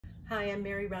Hi, I'm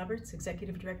Mary Roberts,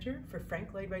 Executive Director for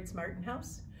Frank Lloyd Wright's Martin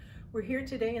House. We're here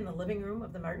today in the living room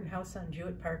of the Martin House on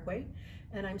Jewett Parkway,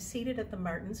 and I'm seated at the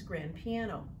Martins' grand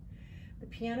piano. The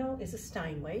piano is a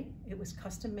Steinway. It was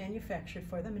custom manufactured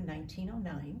for them in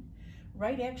 1909.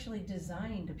 Wright actually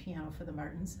designed a piano for the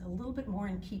Martins, a little bit more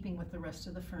in keeping with the rest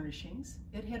of the furnishings.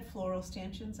 It had floral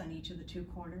stanchions on each of the two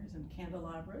corners and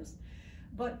candelabras,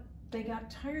 but they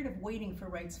got tired of waiting for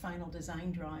Wright's final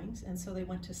design drawings, and so they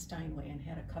went to Steinway and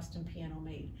had a custom piano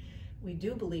made. We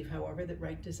do believe, however, that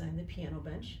Wright designed the piano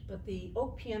bench, but the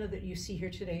oak piano that you see here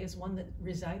today is one that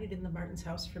resided in the Martins'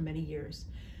 house for many years.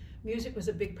 Music was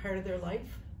a big part of their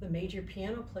life. The major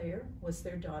piano player was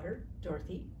their daughter,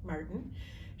 Dorothy Martin.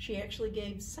 She actually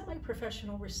gave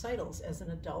semi-professional recitals as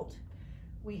an adult.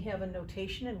 We have a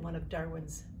notation in one of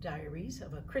Darwin's diaries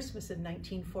of a Christmas in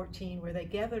 1914 where they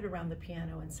gathered around the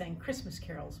piano and sang Christmas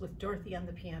carols with Dorothy on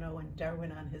the piano and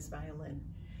Darwin on his violin.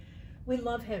 We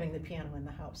love having the piano in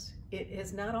the house. It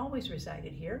has not always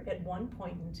resided here. At one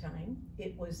point in time,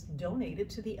 it was donated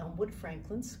to the Elmwood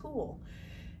Franklin School.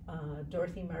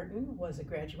 Dorothy Martin was a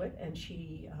graduate, and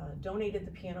she donated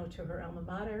the piano to her alma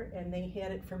mater, and they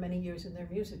had it for many years in their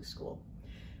music school.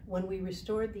 When we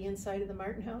restored the inside of the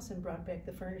Martin House and brought back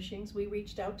the furnishings, we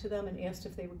reached out to them and asked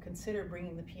if they would consider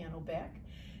bringing the piano back,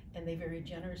 and they very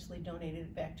generously donated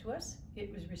it back to us.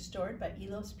 It was restored by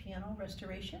Elos Piano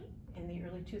Restoration in the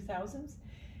early 2000s,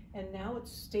 and now it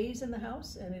stays in the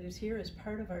house, and it is here as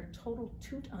part of our total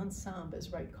tout ensemble, as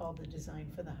Wright called the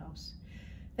design for the house.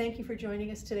 Thank you for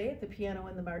joining us today at the piano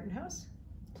in the Martin House.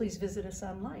 Please visit us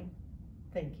online.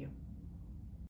 Thank you.